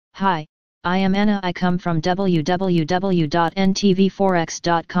Hi, I am Anna. I come from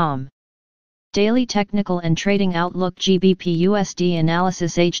www.ntvforex.com. Daily Technical and Trading Outlook GBP USD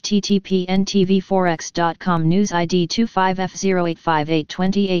Analysis http ntvforex.com News ID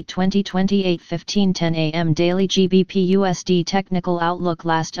 25F0858282028 15:10 AM Daily GBP USD Technical Outlook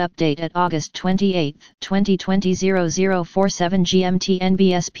Last update at August 28, 2020 0047 GMT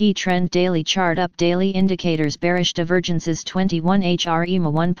NBSP Trend Daily Chart Up Daily Indicators Bearish Divergences 21 HR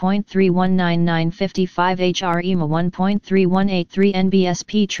EMA 1.319955 HR EMA 1.3183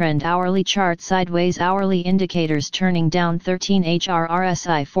 NBSP Trend Hourly Chart Sideways Hourly Indicators turning down 13 HR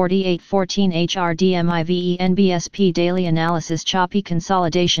RSI 4814 HR DMIVE NBSP Daily Analysis Choppy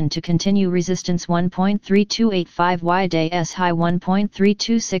Consolidation to continue Resistance 1.3285 Y Day S High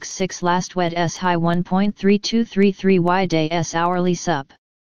 1.3266 Last Wed S High 1.3233 Y Day S Hourly Sup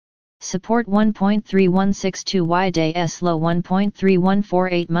Support 1.3162 Y Day S Low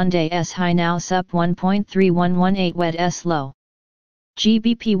 1.3148 Monday S High Now Sup 1.3118 Wed S Low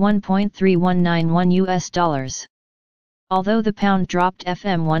GBP 1.3191 US dollars. Although the pound dropped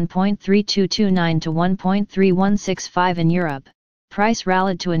FM 1.3229 to 1.3165 in Europe, price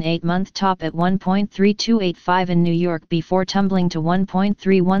rallied to an 8-month top at 1.3285 in New York before tumbling to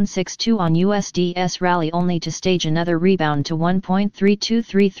 1.3162 on USD's rally only to stage another rebound to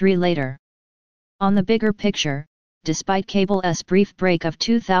 1.3233 later. On the bigger picture, despite cable's brief break of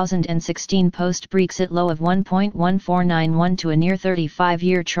 2016 post-Brexit low of 1.1491 to a near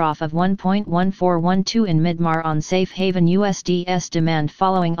 35-year trough of 1.1412 in mid-Mar on safe haven USD's demand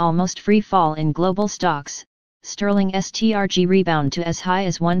following almost free fall in global stocks, sterling STRG rebound to as high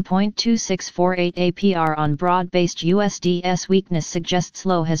as 1.2648 APR on broad-based USD's weakness suggests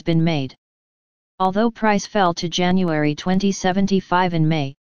low has been made. Although price fell to January 2075 in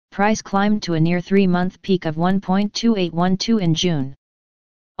May, price climbed to a near 3-month peak of 1.2812 in June.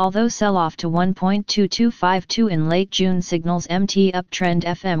 Although sell-off to 1.2252 in late June signals MT uptrend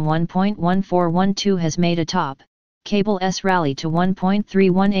FM 1.1412 has made a top, cable's rally to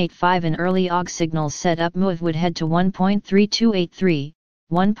 1.3185 in early Aug signals set up move would head to 1.3283,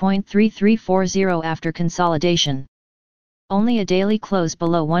 1.3340 after consolidation. Only a daily close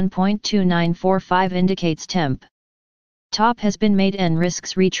below 1.2945 indicates temp. Top has been made and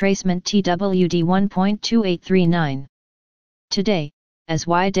risks retracement TWD 1.2839. Today, as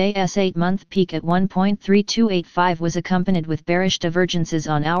Y-Day's 8-month peak at 1.3285 was accompanied with bearish divergences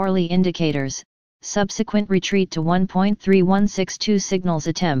on hourly indicators, subsequent retreat to 1.3162 signals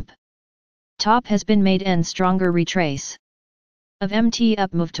a temp. Top has been made and stronger retrace of MT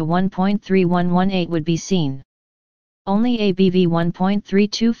up move to 1.3118 would be seen. Only ABV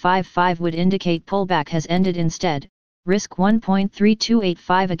 1.3255 would indicate pullback has ended instead. Risk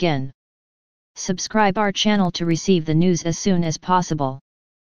 1.3285 again. Subscribe our channel to receive the news as soon as possible.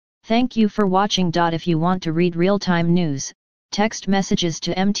 Thank you for watching. If you want to read real-time news, text messages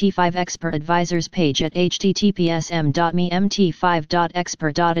to MT5 Expert Advisors page at https://m.me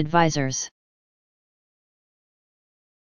mt5.expert.advisors.